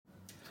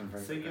done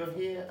very So good. you're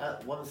here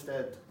at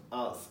Wanstead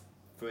Arts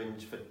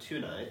Fringe for 2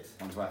 nights.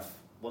 Wandsworth.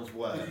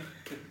 Wandsworth.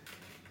 Can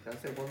I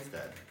say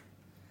Wanstead?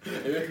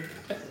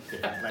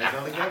 Plays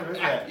all together,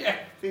 isn't it? Yeah.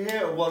 So you're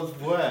here at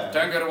Wandsworth.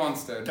 Don't go to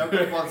Wanstead. Don't go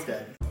to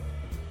Wanstead.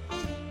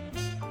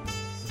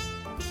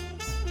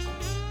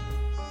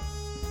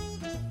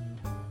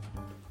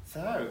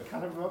 So,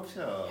 Callum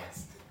Robshaw.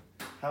 Yes.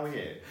 How are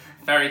you?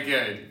 Very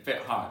good. Bit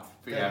hot.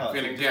 But Bit yeah, hot.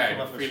 feeling So you just come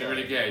good. off a Feeling show.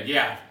 really good.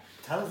 Yeah.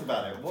 Tell us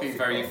about it. What's Feeling it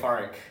very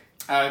called? euphoric.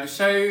 The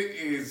show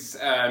is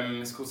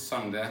it's called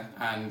Sonder,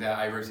 and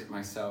I wrote it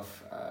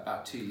myself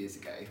about 2 years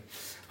ago.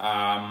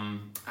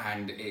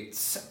 And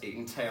it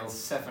entails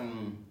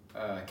 7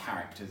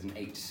 characters and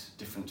 8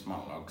 different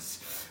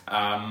monologues.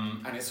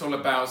 And it's all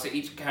about, so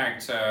each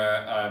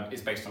character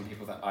is based on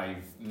people that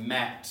I've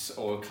met,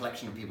 or a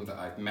collection of people that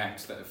I've met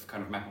that have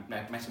kind of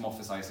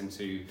metamorphosized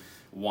into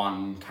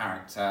one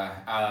character.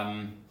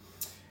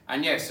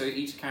 And yeah, so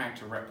each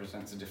character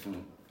represents a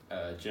different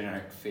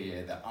generic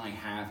fear that I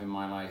have in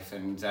my life,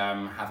 and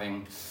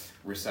having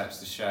researched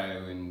the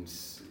show and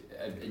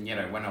you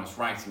know, when I was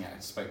writing it, I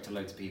spoke to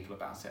loads of people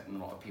about it, and a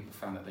lot of people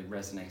found that they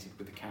resonated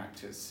with the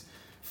characters'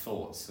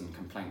 thoughts and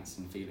complaints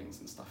and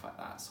feelings and stuff like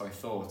that. So I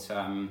thought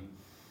I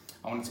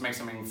wanted to make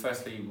something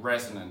firstly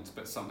resonant,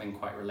 but something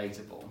quite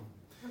relatable,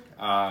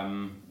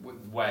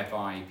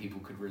 whereby people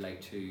could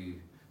relate to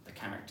the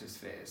characters'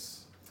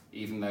 fears,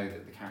 even though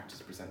that the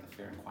characters present the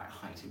fear in quite a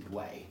heightened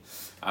way.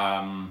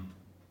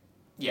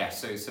 Yeah,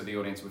 so the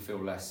audience would feel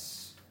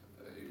less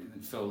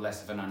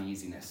of an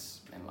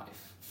uneasiness in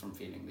life from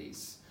feeling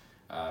these,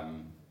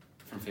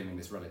 from feeling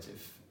this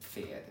relative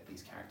fear that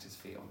these characters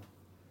feel.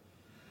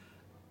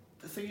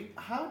 So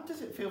how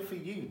does it feel for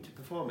you to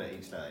perform it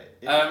each night?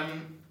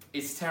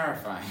 It's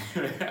terrifying,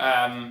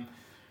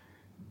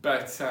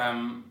 but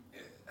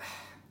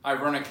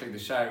ironically, the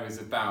show is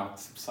about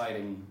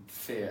subsiding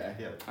fear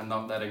and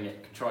not letting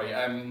it control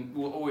you.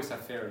 We'll always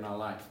have fear in our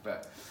life,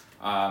 but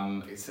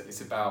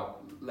it's about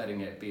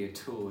letting it be a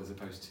tool as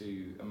opposed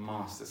to a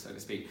master, so to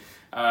speak.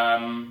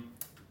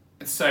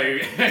 So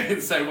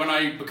when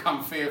I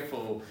become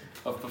fearful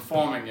of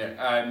performing it,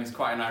 it's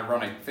quite an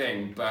ironic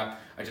thing, but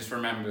I just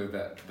remember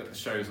that the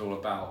show's all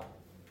about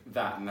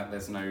that, and that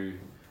there's no,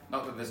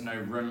 not that there's no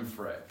room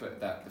for it, but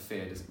that the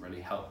fear doesn't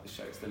really help the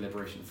show. It's the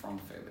liberation from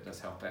fear that does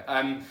help it.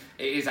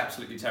 It is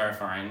absolutely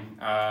terrifying.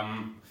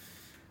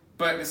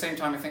 But at the same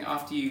time, I think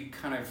it's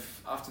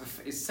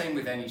the same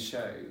with any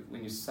show,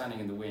 when you're standing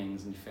in the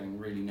wings and you're feeling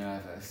really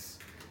nervous,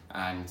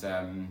 and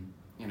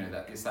you know,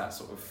 that it's that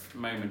sort of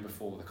moment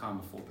before the calm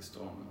before the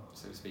storm,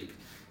 so to speak.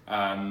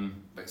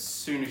 But as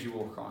soon as you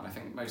walk on, I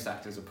think most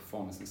actors or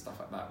performers and stuff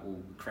like that,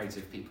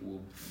 creative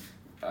people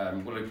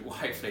will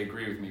hopefully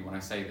agree with me when I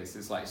say this.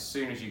 It's like, as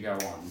soon as you go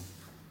on,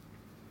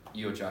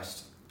 you're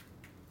just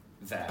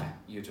there.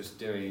 You're just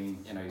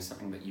doing, you know,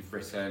 something that you've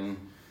written,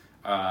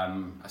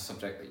 a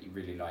subject that you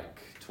really like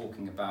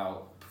talking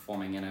about,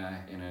 performing in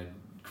a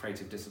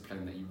creative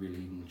discipline that you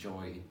really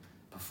enjoy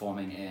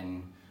performing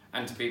in,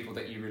 and to people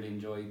that you really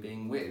enjoy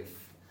being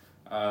with.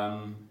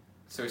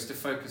 So it's to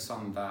focus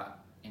on that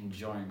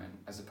enjoyment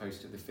as opposed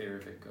to the fear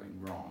of it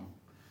going wrong.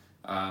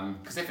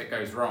 Because if it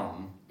goes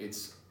wrong,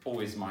 it's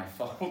always my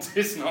fault.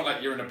 It's not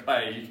like you're in a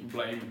play, you can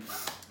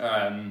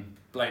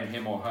blame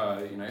him or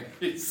her, you know,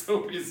 it's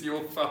always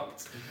your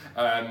fault.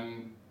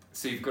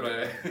 So you've got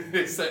to,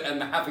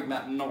 and having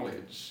that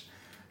knowledge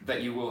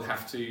that you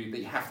have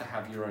to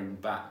have your own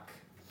back,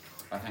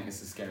 I think is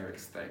the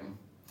scariest thing.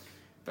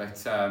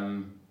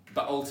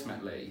 But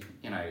ultimately,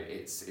 you know,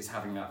 it's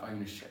having that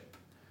ownership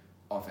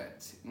of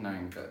it,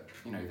 knowing that,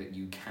 you know, that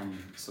you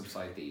can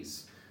subside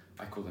these,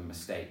 I call them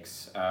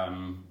mistakes,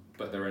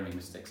 but they're only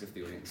mistakes if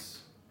the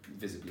audience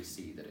visibly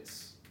see that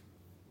it's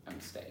a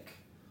mistake.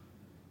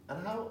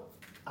 And how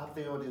have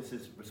the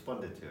audiences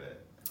responded to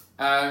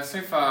it? So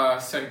far,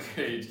 so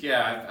good.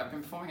 Yeah, I've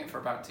been performing it for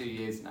about 2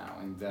 years now,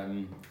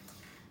 and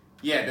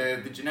yeah,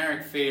 the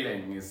generic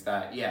feeling is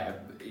that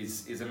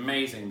is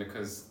amazing,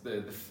 because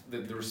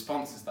the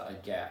responses that I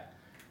get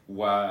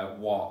were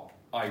what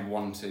I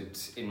wanted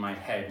in my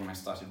head when I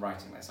started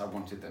writing this. I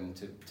wanted them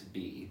to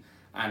be,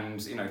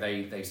 and you know,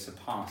 they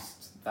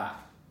surpassed that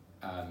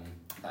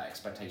that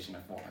expectation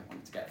of what I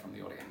wanted to get from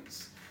the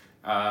audience.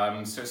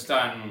 So it's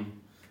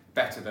done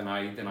better than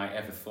I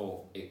ever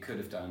thought it could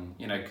have done.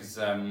 You know, because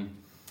a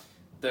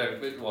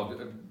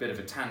bit of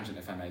a tangent,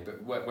 if I may,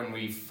 but when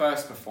we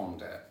first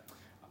performed it,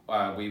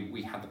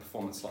 we had the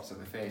performance slots at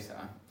the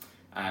theatre,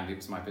 and it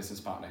was my business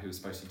partner who was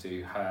supposed to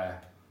do her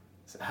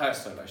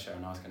solo show,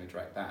 and I was going to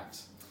direct that.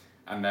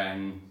 And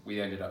then we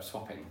ended up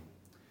swapping.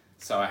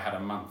 So I had a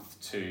month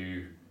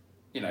to,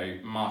 you know,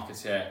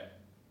 market it,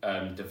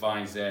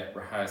 devise it,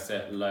 rehearse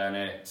it, learn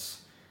it,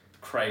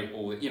 create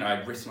all, you know,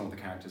 I'd written all the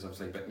characters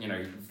obviously, but, you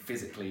know,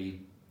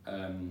 physically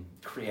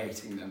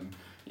creating them,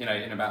 you know,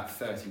 in about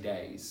 30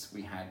 days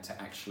we had to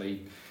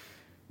actually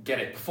get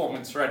it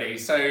performance ready.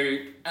 So,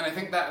 and I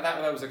think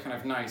that was a kind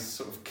of nice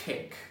sort of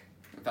kick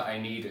that I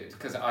needed,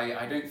 because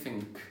I don't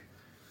think,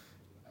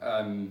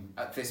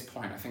 at this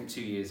point, I think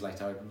 2 years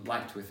later, I'd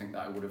like to think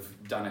that I would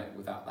have done it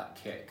without that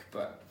kick,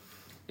 but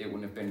it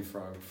wouldn't have been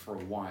for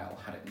a while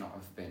had it not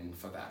have been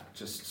for that.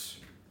 Just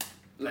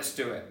let's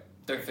do it.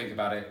 Don't think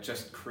about it.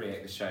 Just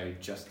create the show.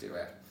 Just do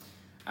it.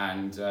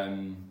 And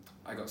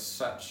I got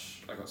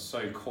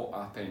so caught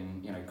up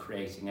in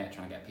creating it,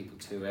 trying to get people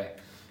to it,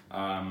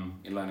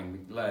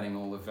 learning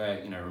all of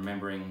it,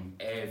 remembering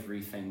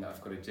everything that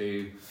I've got to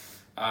do,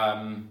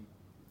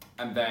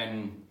 and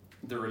then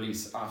the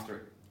release after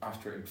it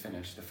had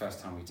finished, the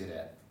first time we did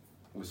it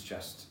was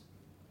just,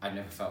 I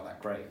never felt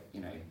that great,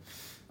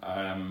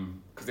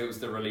 because it was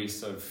the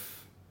release of,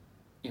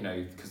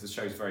 because the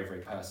show's very,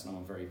 very personal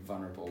and very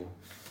vulnerable,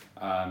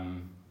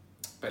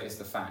 but it's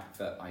the fact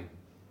that I'd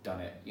done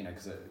it,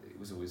 because it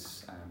was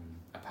always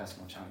a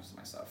personal challenge to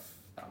myself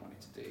that I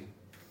wanted to do,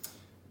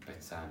 but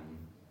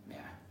yeah,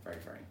 very,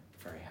 very,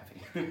 very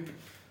heavy.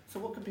 So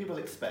what can people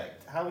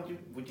expect? How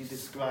would you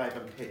describe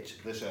and pitch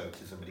the show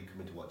to somebody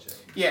coming to watch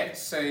it? Yeah,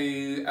 so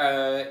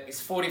it's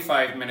a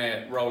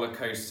 45-minute roller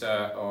coaster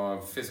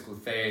of physical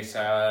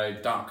theatre,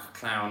 dark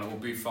clown, or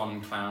bouffon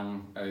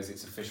clown as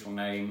its official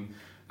name.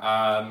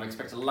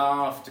 Expect to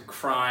laugh, to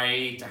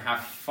cry, to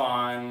have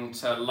fun,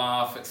 to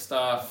laugh at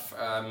stuff,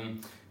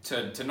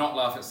 to not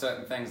laugh at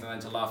certain things, and then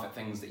to laugh at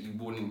things that you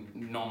wouldn't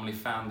normally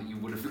found that you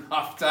would have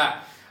laughed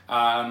at.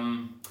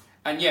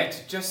 And yeah,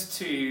 just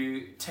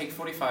to take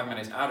 45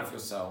 minutes out of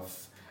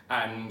yourself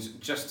and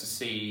just to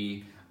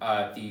see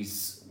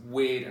these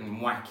weird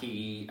and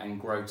wacky and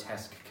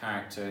grotesque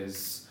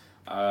characters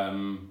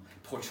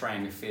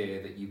portraying the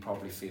fear that you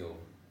probably feel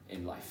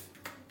in life.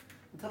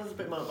 Tell us a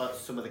bit more about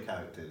some of the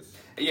characters.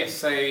 Yes,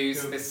 so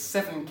there's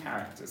 7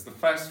 characters. The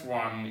first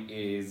one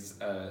is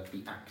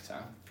the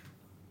actor,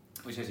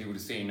 which, as you would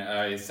have seen,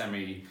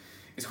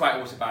 is quite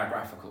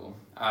autobiographical.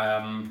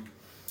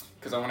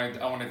 Because I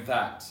wanted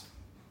that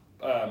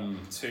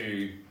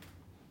to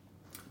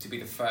be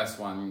the first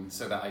one,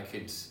 so that I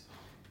could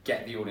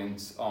get the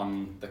audience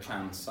on the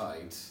clown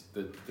side,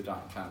 the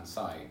dark clown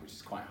side, which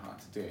is quite hard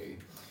to do.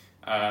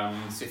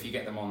 So if you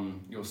get them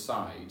on your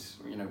side,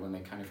 when they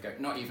kind of go,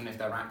 not even if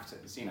they're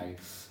actors,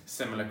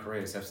 similar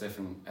careers have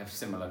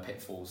similar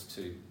pitfalls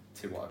to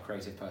what a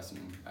creative person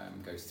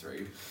goes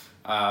through.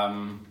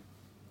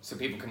 So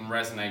people can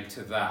resonate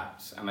to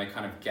that, and they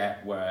kind of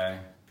get where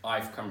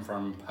I've come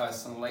from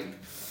personally.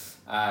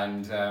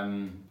 And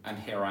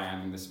here I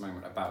am in this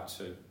moment about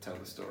to tell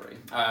the story.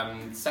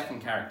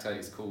 Second character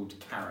is called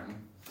Karen,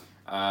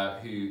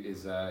 who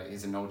is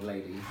an old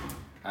lady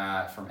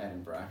from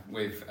Edinburgh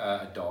with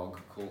a dog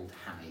called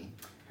Hammy,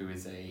 who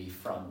is a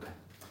frog,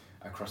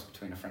 a cross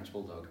between a French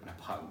bulldog and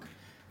a pug.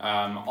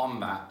 On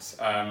that,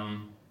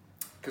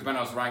 because when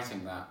I was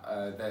writing that,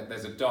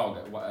 there's a dog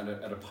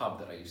at a pub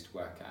that I used to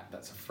work at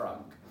that's a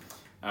frog.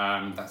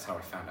 That's how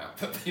I found out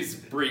that this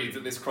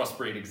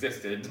crossbreed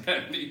existed,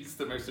 and it's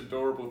the most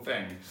adorable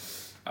thing.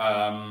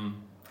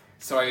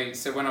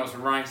 So when I was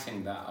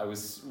writing that, I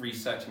was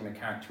researching the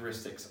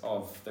characteristics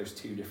of those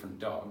 2 different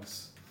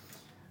dogs,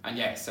 and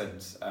yeah, it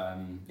said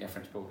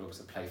French bulldogs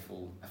are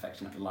playful,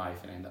 affectionate,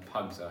 alive, and the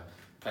pugs are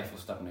playful,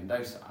 stubborn, and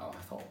docile.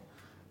 I thought,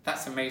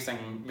 that's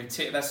amazing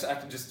material. I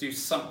could just do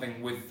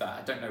something with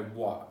that. I don't know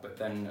what, but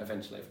then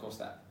eventually, of course,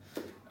 that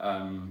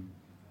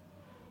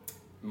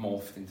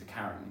morphed into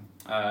Karen.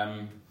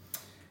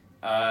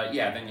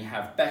 Then you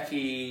have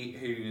Becky,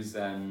 who's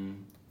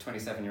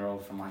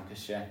 27-year-old from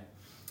Lancashire,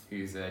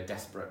 who's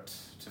desperate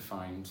to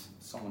find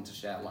someone to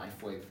share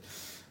life with.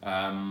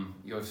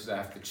 You also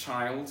have the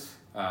child,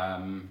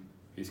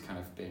 who's kind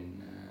of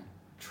been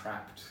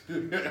trapped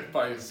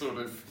by a sort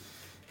of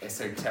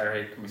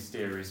esoteric,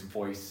 mysterious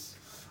voice.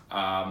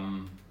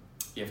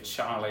 You have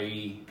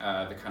Charlie,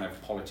 the kind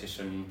of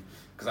politician,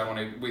 because I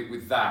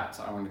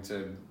wanted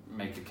to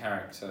make a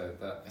character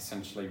that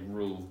essentially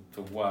ruled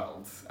the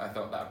world. I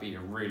thought that'd be a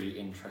really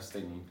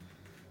interesting,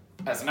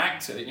 as an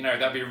actor,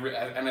 that'd be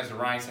and as a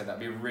writer, that'd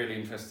be a really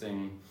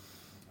interesting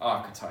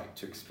archetype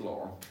to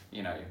explore.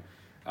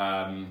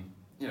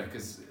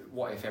 Because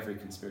what if every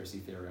conspiracy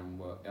theory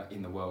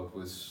in the world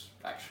was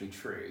actually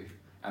true,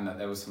 and that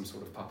there was some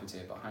sort of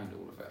puppeteer behind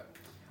all of it?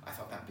 I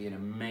thought that'd be an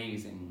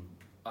amazing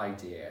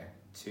idea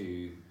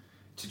to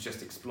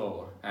just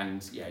explore,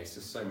 and yeah, it's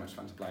just so much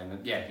fun to play.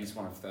 And yeah,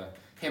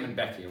 him and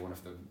Becky are one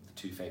of the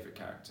 2 favourite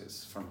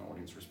characters from the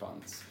audience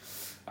response.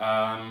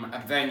 And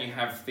then you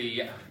have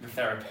the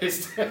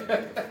therapist. I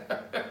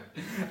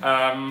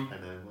know.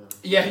 Well.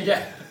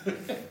 Yeah.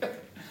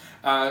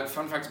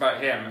 Fun fact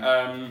about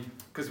him,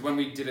 because when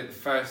we did it the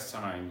first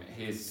time,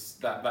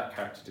 that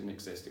character didn't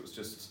exist. It was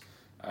just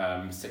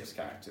 6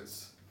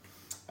 characters,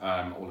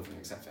 all of them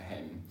except for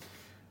him.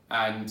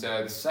 And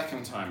the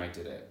second time I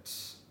did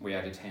it, we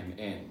added him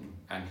in,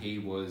 and he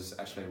was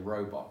actually a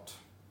robot.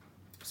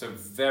 So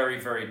very,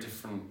 very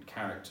different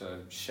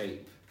character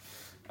shape.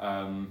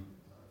 And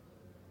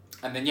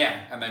then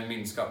me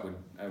and Scott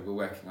were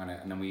working on it,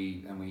 and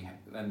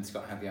then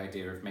Scott had the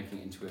idea of making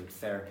it into a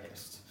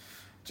therapist,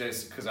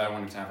 just because I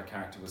wanted to have a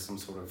character with some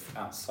sort of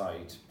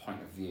outside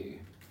point of view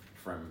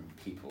from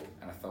people.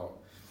 And I thought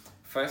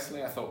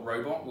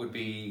robot would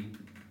be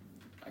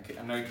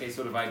an okay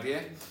sort of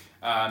idea,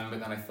 but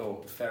then I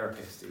thought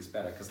therapist is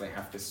better, because they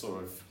have this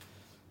sort of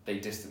they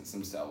distance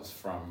themselves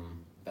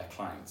from their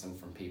clients and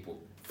from people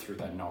through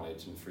their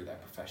knowledge and through their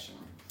profession.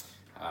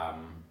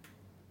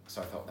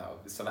 So I thought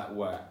that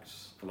worked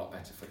a lot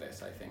better for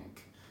this, I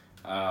think.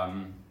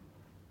 And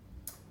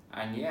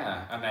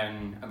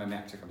then the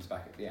actor comes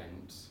back at the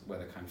end, where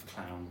the kind of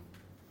clown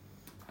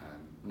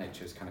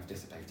nature is kind of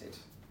dissipated,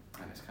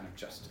 and it's kind of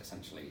just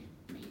essentially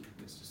me.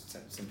 It's just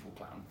a simple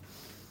clown,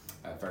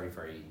 very,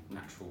 very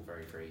natural,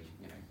 very, very,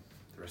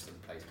 the rest of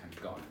the play is kind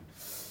of gone,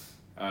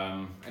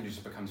 and it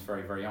just becomes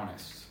very, very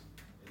honest.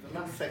 The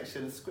last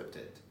section is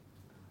scripted.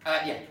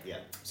 Yeah. Yeah.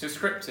 So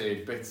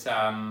scripted, but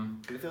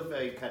It feels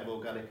very kind of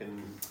organic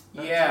and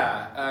natural.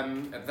 yeah.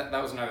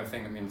 That was another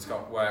thing that me and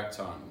Scott worked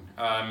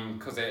on,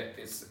 because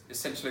it's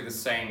essentially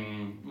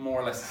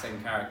more or less the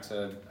same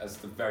character as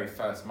the very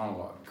first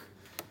monologue.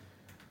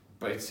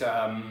 But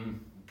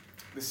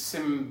the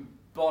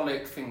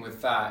symbolic thing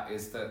with that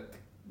is that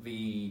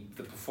the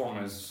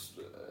performer's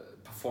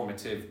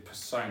performative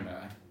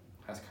persona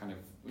has kind of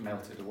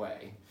melted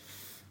away.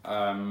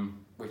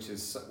 Which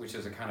is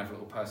a kind of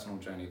little personal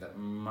journey that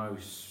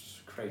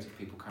most creative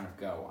people kind of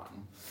go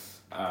on,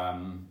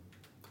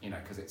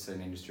 because it's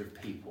an industry of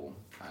people,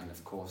 and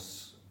of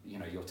course,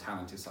 your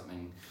talent is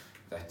something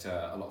that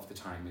a lot of the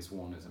time is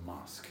worn as a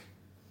mask,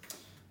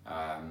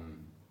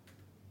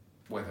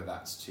 whether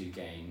that's to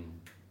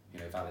gain,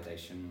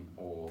 validation,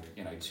 or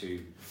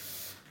to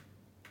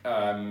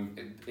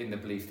in the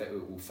belief that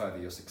it will further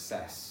your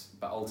success,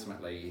 but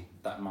ultimately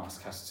that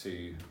mask has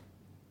to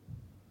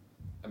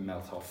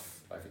melt off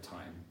over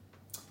time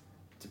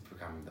to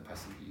become the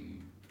person you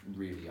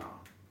really are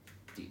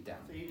deep down.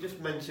 So you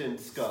just mentioned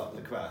Scott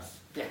LaCrasse,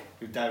 Yeah.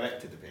 who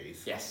directed the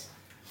piece. Yes.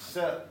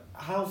 So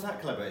how's that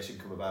collaboration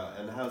come about,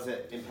 and how's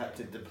it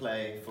impacted the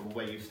play from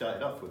where you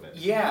started off with it?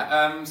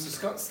 Yeah, so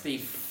Scott's the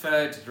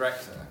third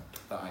director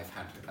that I've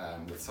had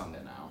with Sunday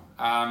now,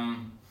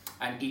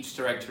 and each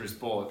director has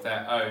brought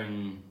their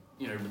own,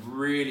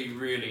 really,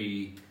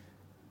 really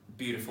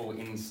beautiful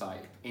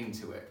insight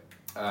into it,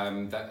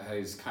 that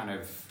has kind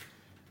of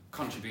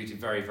contributed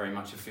very, very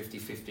much a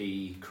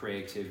 50-50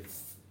 creative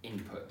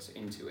input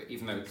into it.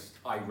 Even though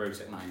I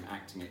wrote it and I'm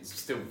acting it, it's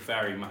still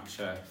very much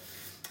a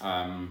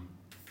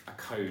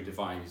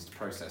co-devised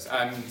process.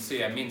 So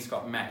yeah, me and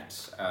Scott met,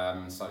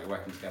 started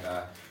working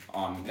together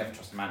on Never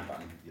Trust a Man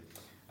Bun,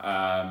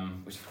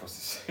 which of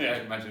course is, I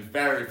imagine,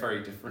 very,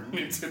 very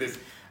different to this.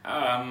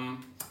 But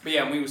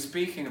yeah, we were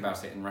speaking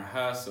about it in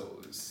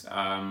rehearsals,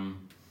 and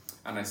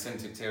I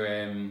sent it to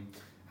him,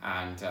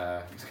 and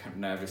I was kind of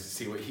nervous to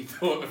see what he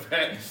thought of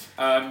it.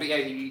 But yeah,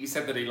 he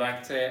said that he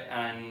liked it,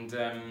 and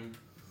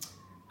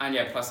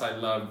yeah, plus I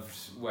loved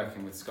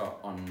working with Scott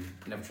on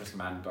Never Trust a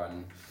Man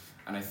Bun,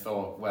 and I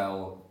thought,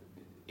 well,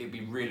 it'd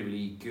be really,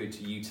 really good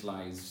to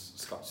utilise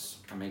Scott's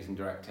amazing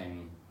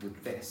directing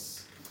with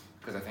this,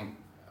 because I think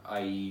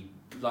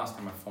last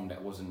time I performed it,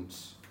 I wasn't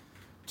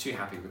too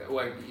happy with it.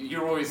 Well,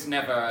 you're always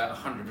never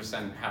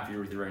 100% happy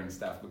with your own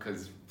stuff,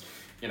 because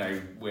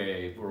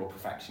we're all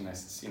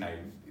perfectionists.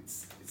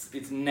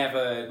 It's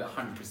never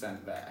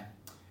 100% there.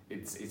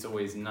 It's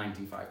always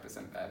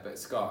 95% there. But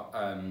Scott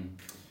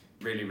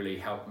really, really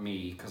helped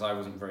me, because I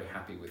wasn't very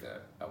happy with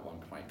it at one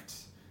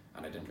point,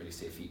 and I didn't really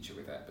see a future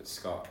with it. But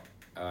Scott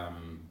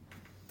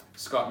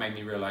made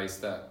me realise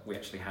that we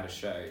actually had a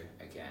show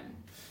again,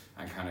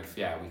 and we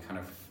kind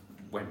of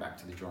went back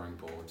to the drawing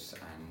boards,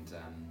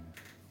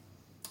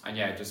 and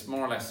yeah, just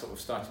more or less sort of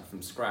started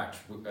from scratch,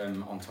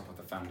 on top of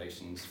the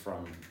foundations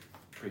from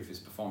previous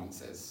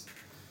performances,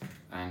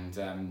 and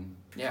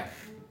yeah,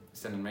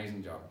 it's done an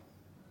amazing job.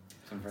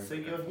 So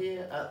you're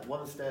here at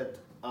Wanstead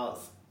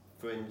Arts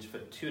Fringe for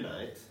 2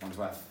 nights.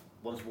 Wandsworth.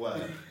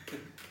 Can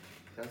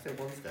I say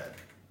Wanstead?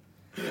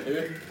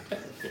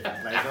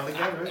 Plays all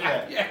together, isn't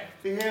it? Yeah.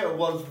 So you're here at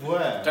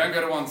Wandsworth. Don't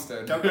go to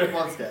Wanstead. Don't go to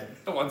Wanstead.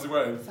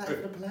 Wandsworth. Is that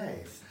even a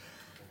place?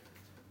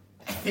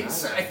 I think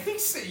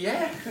so,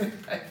 yeah.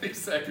 I think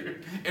so.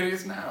 It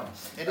is now.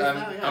 It is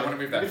now, yeah. I want to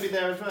move there. You're going to be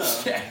there as well?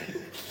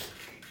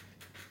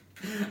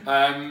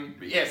 Yeah.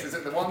 Yes, it's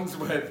at the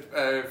Wandsworth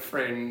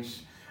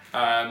Fringe.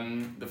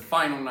 The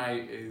final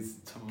night is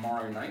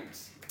tomorrow night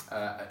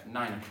at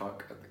 9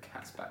 o'clock at the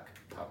Cat's Back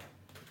pub.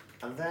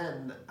 And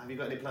then, have you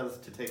got any plans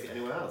to take it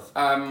anywhere else?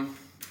 I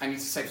need to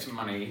save some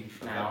money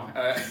now.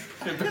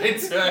 But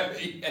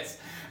yes.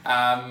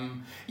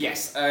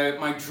 Yes,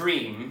 my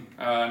dream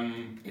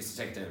is to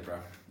take it to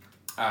Edinburgh.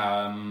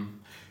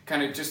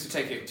 Kind of just to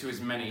take it to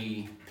as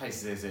many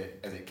places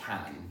as it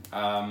can.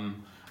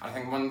 I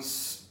think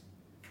once,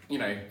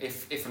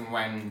 if and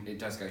when it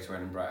does go to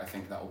Edinburgh, I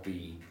think that will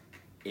be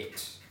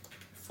it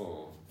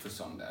for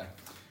Sonder,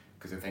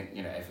 because I think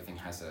everything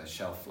has a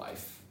shelf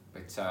life.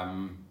 But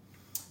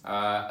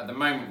at the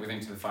moment with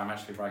Into the Fire, I'm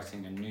actually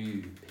writing a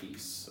new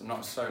piece,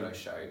 not a solo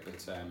show, but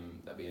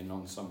that'll be an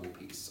ensemble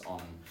piece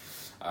on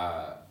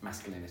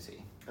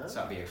masculinity. Oh. So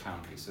that'll be a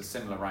clown piece, a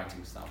similar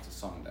writing style to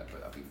Sonder,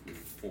 but that'll be with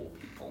 4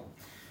 people.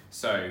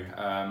 So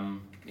I've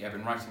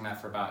been writing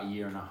that for about 1.5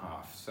 years,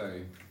 so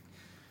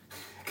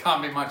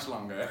can't be much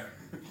longer.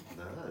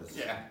 Nice.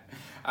 Yeah.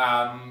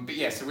 But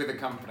yeah, so with the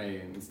company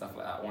and stuff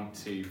like that, I want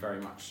to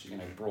very much,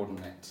 broaden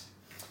it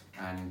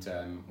and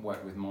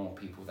work with more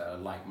people that are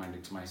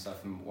like-minded to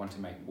myself and want to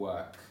make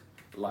work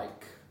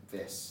like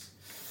this.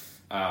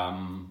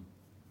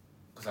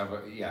 Because I've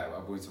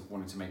always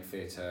wanted to make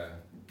theatre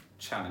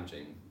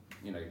challenging,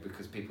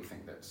 because people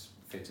think that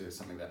theatre is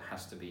something that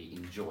has to be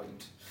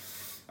enjoyed.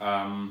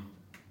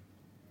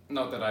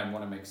 Not that I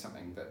want to make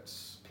something that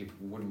people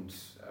wouldn't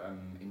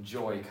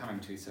enjoy coming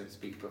to, so to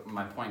speak, but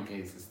my point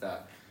is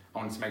that I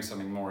wanted to make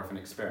something more of an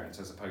experience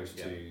as opposed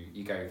to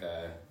you go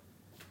there,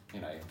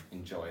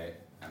 enjoy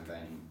it and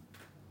then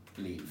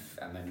leave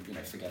and then,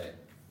 forget it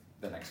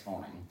the next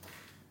morning.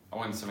 I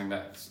wanted something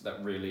that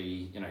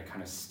really,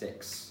 kind of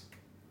sticks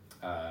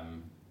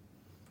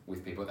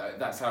with people.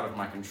 That's out of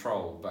my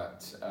control,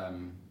 but...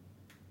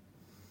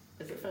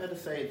 is it fair to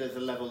say there's a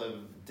level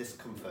of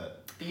discomfort?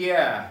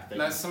 Yeah,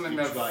 that's something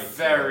that I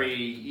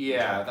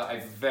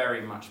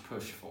very much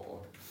push for.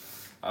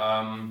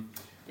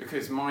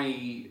 Because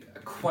my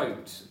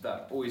quote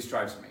that always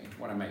drives me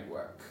when I make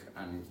work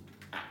and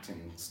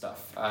acting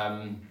stuff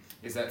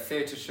is that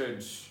theatre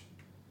should,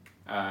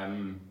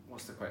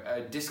 what's the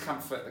quote?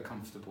 Discomfort the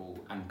comfortable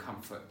and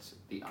comfort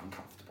the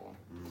uncomfortable.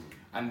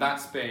 And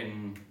that's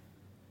been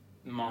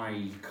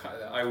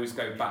I always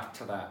go back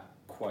to that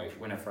quote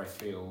whenever I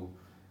feel,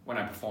 when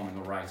I'm performing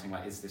or writing,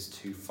 like, is this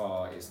too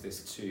far? Is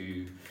this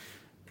too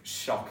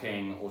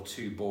shocking or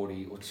too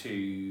bawdy or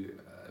too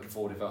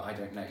vaudeville? I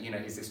don't know.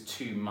 Is this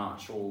too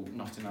much or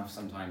not enough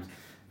sometimes?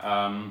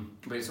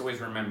 But it's always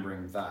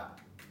remembering that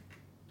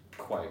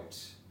quote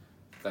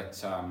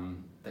that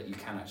you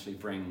can actually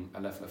bring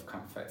a level of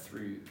comfort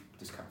through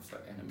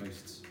discomfort in a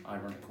most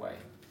ironic way.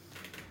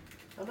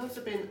 And has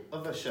there been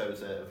other shows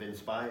that have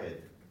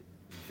inspired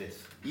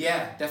this?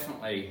 Yeah,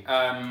 definitely.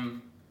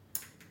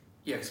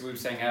 Yeah, because we were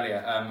saying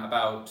earlier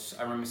I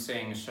remember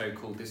seeing a show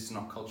called This Is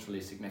Not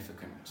Culturally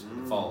Significant,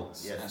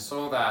 Vaults. Yes. I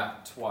saw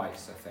that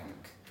twice, I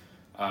think.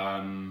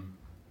 And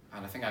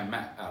I think I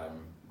met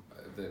Adam,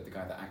 the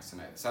guy that acts in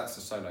it. So that's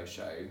a solo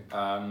show.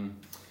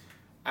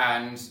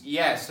 And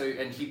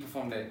he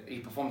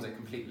performs it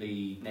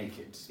completely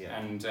naked. Yeah.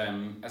 And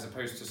as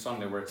opposed to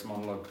Sonder, where it's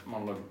monologue,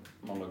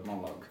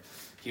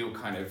 he'll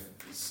kind of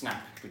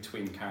snap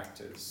between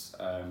characters.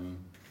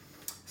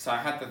 So I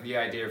had the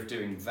idea of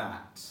doing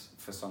that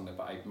for Sonder,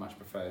 but I much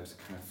preferred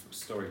kind of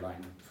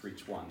storyline for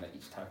each one, that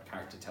each type of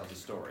character tells a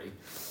story.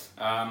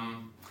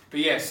 But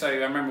yeah, so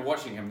I remember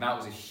watching him. That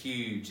was a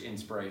huge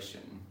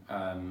inspiration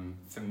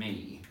for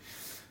me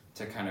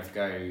to kind of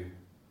go,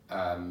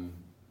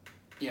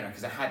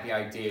 because I had the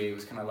idea. It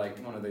was kind of like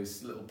one of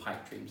those little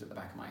pipe dreams at the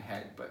back of my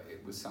head, but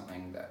it was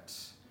something that,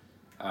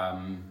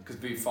 because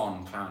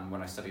Buffon clown,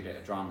 when I studied it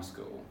at drama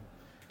school,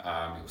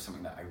 it was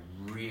something that I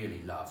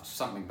really loved.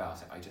 Something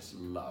about it I just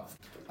loved.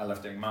 I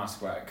love doing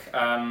mask work.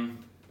 To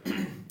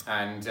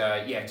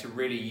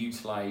really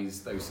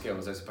utilise those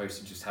skills as opposed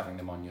to just having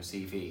them on your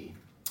CV.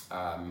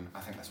 I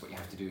think that's what you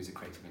have to do as a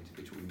creative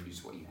individual, and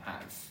use what you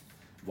have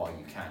while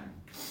you can.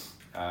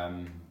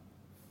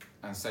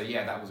 And so,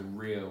 that was a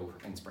real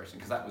inspiration,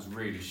 because that was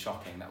really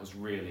shocking. That was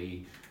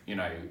really,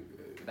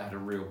 that had a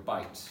real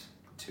bite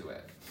to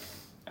it.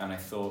 And I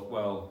thought,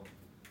 well,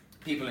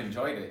 people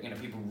enjoyed it.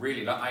 People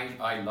really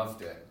I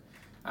loved it,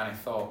 and I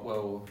thought,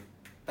 well,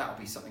 that would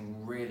be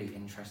something really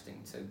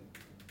interesting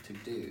to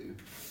do.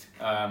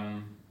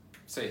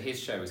 So his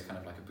show is kind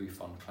of like a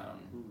Buffon clown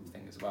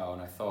thing as well,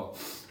 and I thought,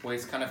 well,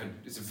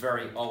 it's a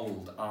very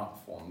old art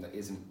form that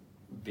isn't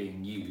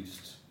being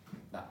used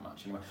that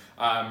much anymore.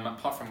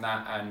 Apart from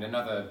that, and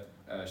another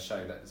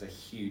show that is a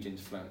huge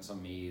influence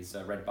on me is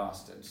Red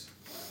Bastards,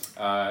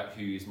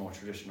 who's more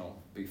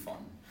traditional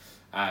Buffon.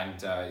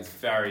 And it's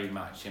very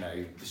much,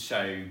 the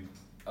show,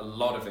 a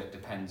lot of it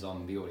depends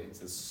on the audience.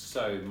 There's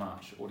so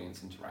much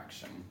audience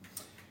interaction.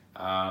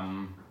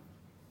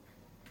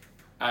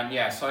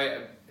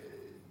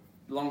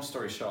 Long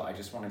story short, I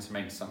just wanted to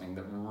make something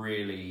that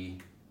really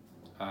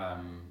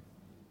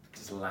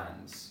just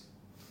lands.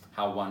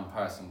 How one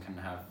person can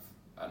have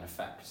an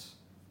effect,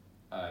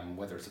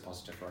 whether it's a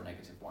positive or a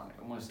negative one. It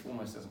almost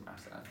doesn't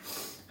matter.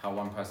 How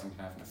one person can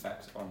have an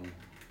effect on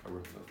a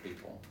room full of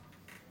people.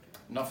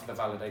 Not for the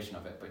validation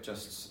of it, but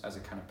just as a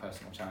kind of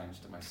personal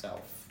challenge to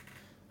myself,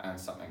 and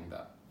something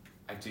that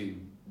I do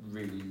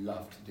really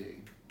love to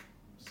do.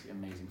 It's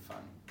amazing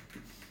fun.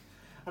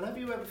 And have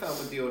you ever felt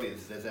with the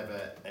audience there's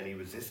ever any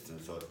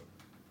resistance or...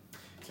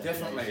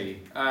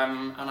 Definitely,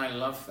 and I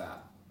love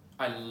that.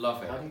 I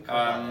love it. How do you come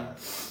about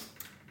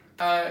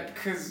that?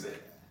 Because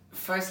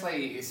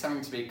firstly, it's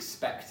something to be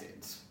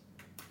expected.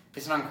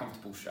 It's an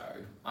uncomfortable show.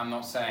 I'm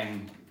not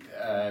saying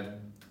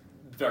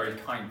very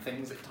kind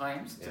things at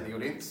times to the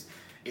audience.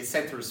 It's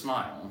said through a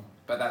smile,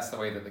 but that's the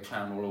way that the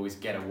clown will always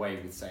get away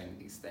with saying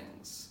these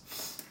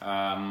things.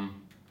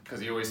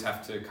 Because you always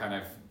have to kind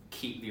of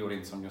keep the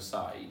audience on your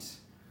side,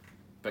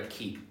 but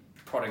keep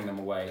prodding them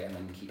away and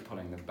then keep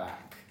pulling them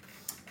back.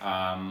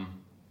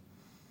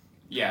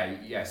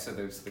 So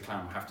the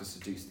clown will have to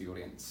seduce the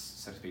audience,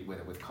 so to speak,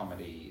 whether with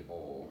comedy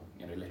or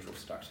literal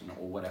seduction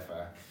or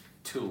whatever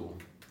tool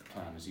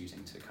Clown is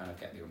using to kind of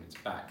get the audience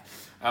back.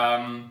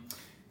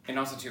 In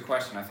answer to your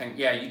question, I think,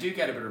 yeah, you do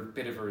get a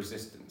bit of a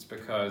resistance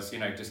because, you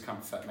know,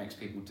 discomfort makes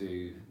people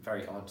do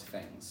very odd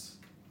things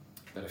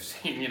that I've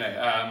seen, you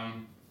know.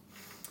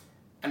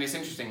 And it's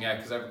interesting, yeah,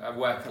 because I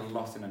work a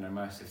lot in an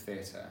immersive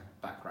theatre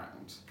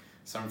background.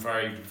 So I'm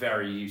very,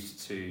 very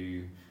used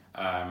to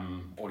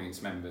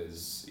audience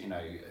members, you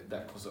know,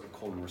 that sort of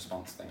call and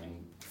response thing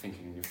and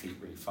thinking on your feet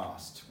really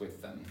fast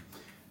with them.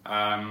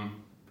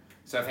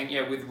 So I think,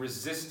 yeah, with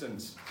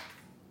resistance,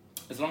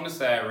 as long as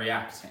they're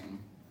reacting,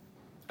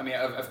 I mean,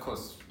 of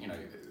course, you know,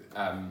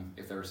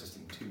 if they're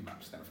resisting too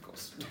much, then of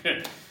course,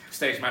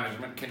 stage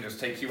management can just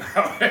take you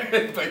out.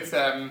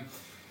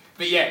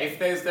 But yeah, if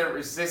there's that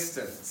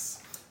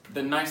resistance,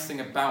 the nice thing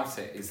about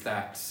it is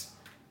that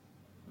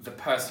the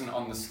person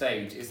on the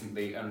stage isn't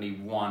the only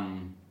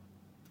one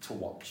to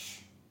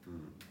watch.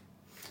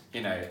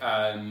 You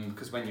know,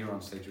 because when you're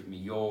on stage with me,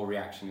 your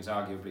reaction is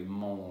arguably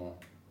more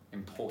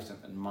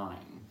important than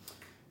mine.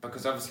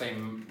 Because obviously,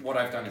 what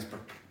I've done is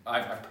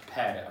I've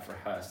prepared it, I've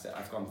rehearsed it,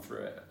 I've gone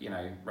through it, you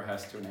know,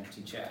 rehearsed to an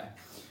empty chair.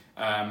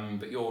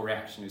 But your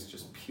reaction is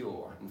just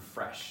pure and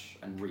fresh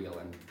and real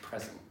and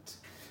present.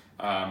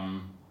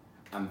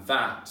 And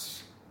that,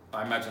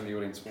 I imagine the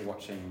audience were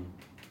watching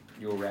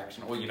your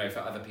reaction, or, you know, for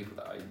other people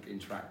that I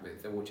interact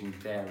with, they're watching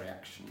their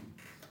reaction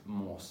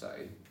more so.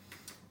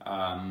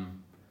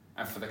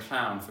 And for the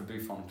clown, for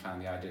Bouffon Clown,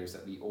 the idea is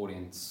that the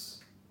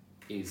audience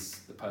is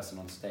the person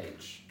on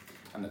stage,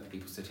 and that the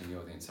people sitting in the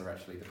audience are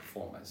actually the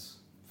performers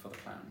for the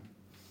clown.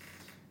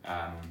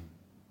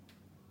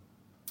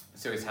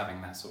 So it's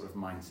having that sort of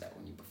mindset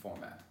when you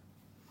perform it.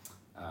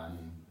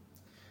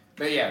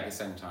 But yeah, at the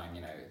same time,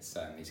 you know, it's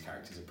these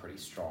characters are pretty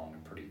strong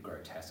and pretty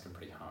grotesque and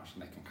pretty harsh,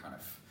 and they can kind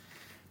of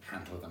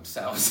handle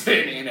themselves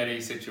in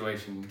any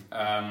situation.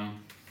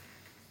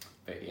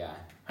 But yeah,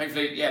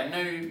 hopefully, yeah,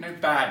 no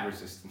bad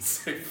resistance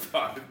so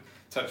far.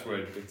 Touch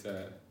wood, but.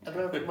 And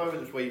there are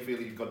moments where you feel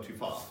you've gone too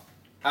far.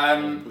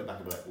 Pull it back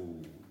and be like,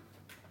 ooh.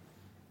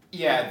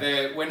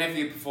 Yeah, whenever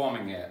you're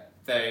performing it,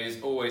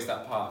 there's always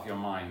that part of your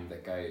mind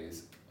that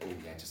goes, oh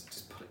yeah,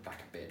 just pull it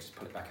back a bit, just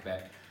pull it back a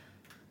bit.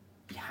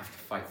 You have to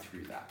fight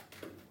through that.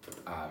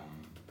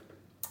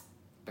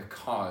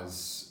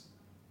 Because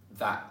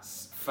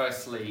that's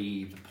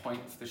firstly the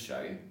point of the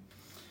show.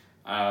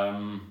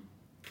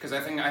 Because I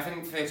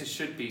think theatre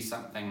should be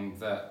something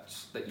that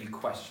you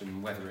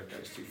question whether it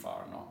goes too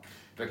far or not.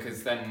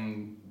 Because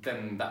then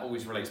that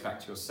always relates back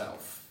to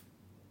yourself.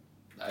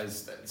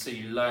 So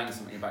you learn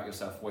something about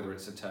yourself, whether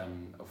it's a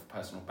term of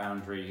personal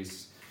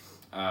boundaries,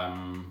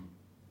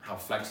 how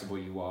flexible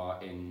you are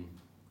in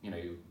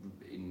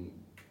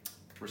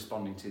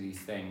responding to these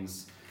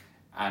things,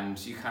 and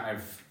you kind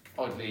of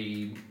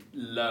oddly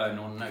learn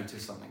or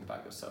notice something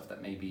about yourself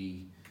that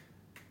maybe,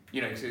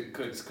 you know,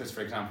 because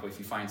for example, if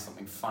you find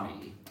something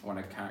funny when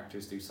a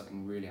characters do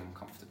something really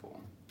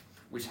uncomfortable,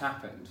 which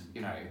happened,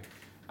 you know,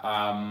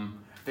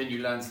 then you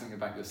learn something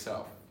about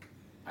yourself.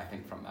 I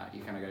think from that,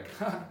 you kind of go,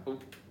 oh,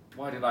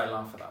 why did I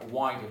laugh at that?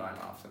 Why did I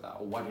laugh at that?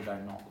 Or why did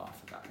I not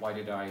laugh at that?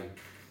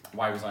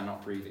 Why was I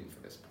not breathing for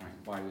this point?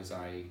 Why was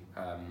I...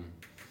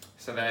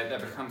 So there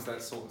becomes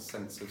that sort of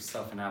sense of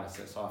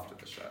self-analysis after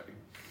the show.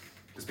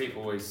 Because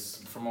people always,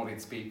 from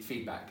audience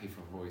feedback,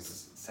 people have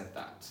always said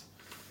that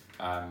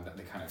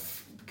they kind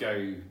of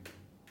go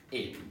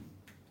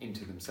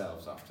into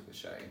themselves after the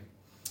show.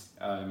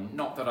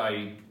 Not that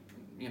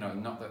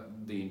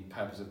the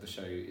purpose of the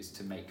show is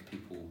to make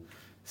people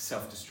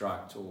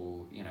self-destruct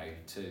or, you know,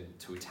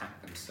 to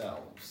attack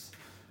themselves,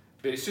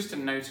 but it's just to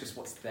notice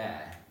what's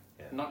there,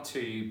 not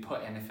to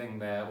put anything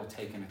there or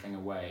take anything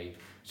away.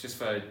 It's just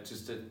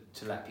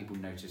to let people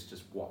notice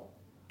just what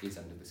is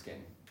under the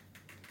skin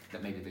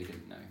that maybe they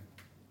didn't know.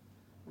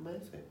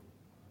 Amazing.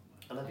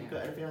 And have you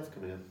got anything else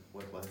coming up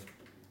work-wise?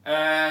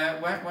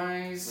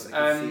 Work-wise,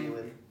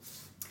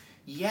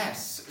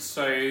 yes.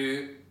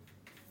 So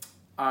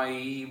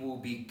I will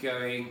be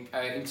going,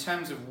 in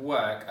terms of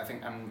work, I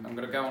think I'm going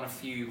to go on a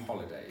few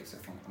holidays.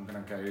 I think I'm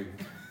going to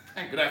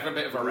have a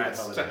bit of a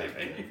rest.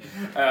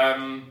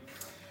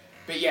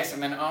 But yes,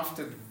 and then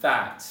after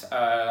that,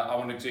 I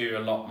want to do a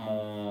lot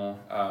more,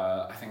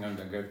 I think I'm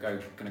going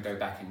to go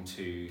back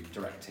into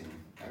directing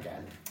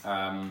again.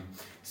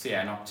 So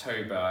yeah, in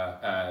October,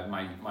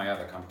 my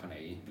other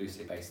company,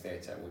 Loosely Based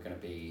Theatre, we're going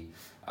to be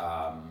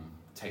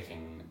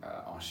taking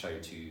our show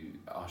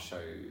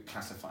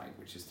Classified,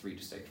 which is 3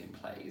 dystopian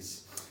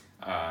plays.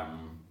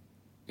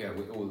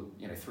 We're all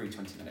 3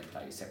 20-minute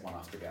plays set one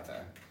after the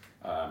other,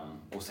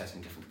 all set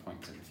in different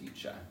points in the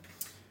future.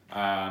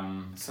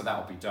 So that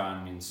will be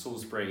done in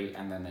Salisbury,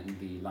 and then in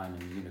the Lion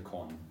and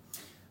Unicorn.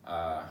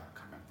 I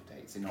can't remember the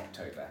dates. In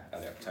October,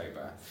 early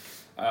October.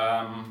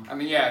 I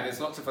mean, yeah, there's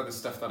lots of other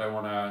stuff that I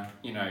want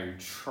to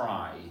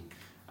try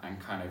and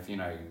kind of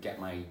get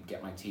my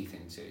teeth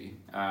into.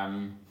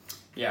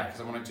 Yeah,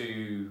 because I want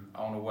to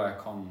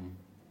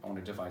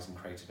devise and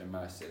create an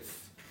immersive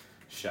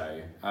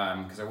show,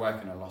 because I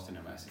work in a lot in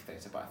immersive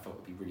theatre, but I thought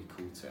it would be really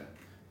cool to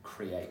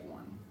create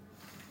one,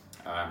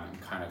 and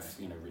kind of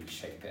really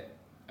shape it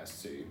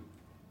as to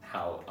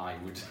how I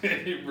would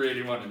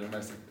really wanted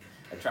immersive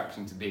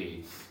attraction to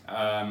be.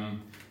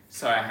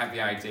 So I had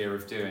the idea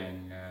of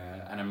doing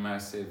an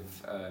immersive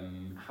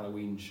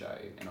Halloween show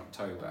in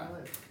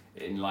October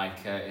in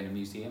in a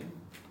museum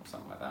or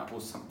something like that,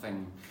 or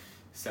something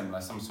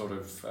similar, some sort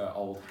of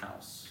old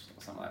house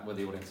or something like that, where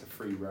the audience are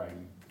free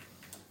roam.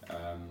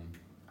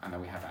 And then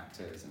we have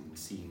actors and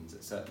scenes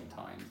at certain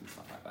times and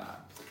stuff like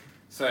that.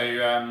 So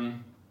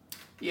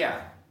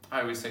yeah,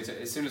 I always say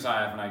as soon as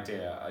I have an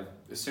idea,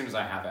 as soon as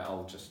I have it,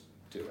 I'll just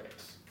do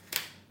it.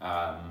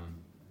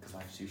 Because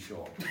life's too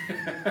short.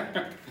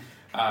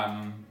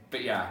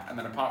 But yeah, and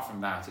then apart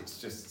from that, it's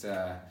just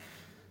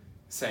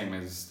same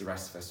as the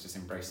rest of us, just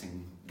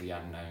embracing the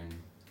unknown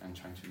and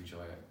trying to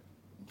enjoy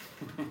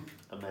it.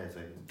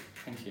 Amazing.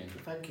 Thank you.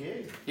 Thank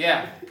you.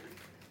 Yeah.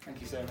 Thank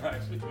you so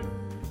much.